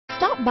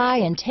Stop by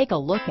and take a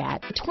look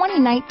at the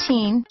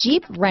 2019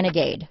 Jeep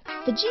Renegade.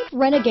 The Jeep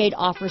Renegade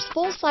offers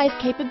full-size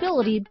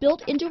capability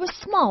built into a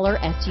smaller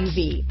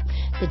SUV.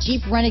 The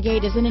Jeep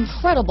Renegade is an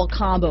incredible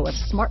combo of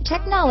smart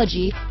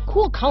technology,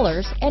 cool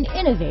colors, and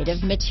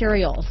innovative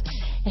materials.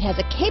 It has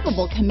a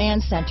capable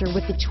command center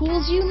with the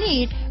tools you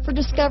need for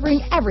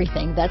discovering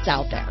everything that's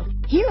out there.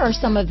 Here are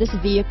some of this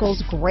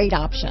vehicle's great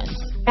options: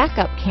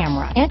 backup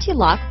camera,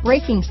 anti-lock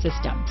braking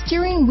system,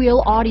 steering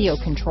wheel audio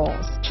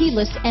controls,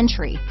 keyless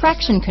entry,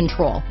 traction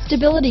control,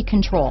 stability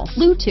control,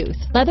 Bluetooth,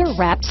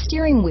 leather-wrapped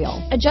steering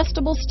wheel,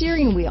 adjustable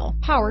steering wheel,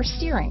 power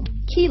steering,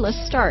 keyless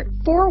start,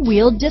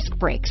 four-wheel disc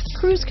brakes,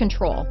 cruise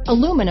control,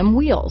 aluminum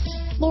wheels,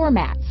 floor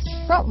mats,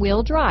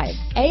 front-wheel drive,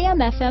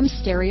 AM/FM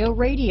stereo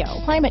radio,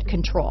 climate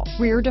control,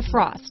 rear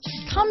defrost.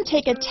 Come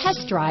take a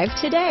test drive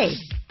today.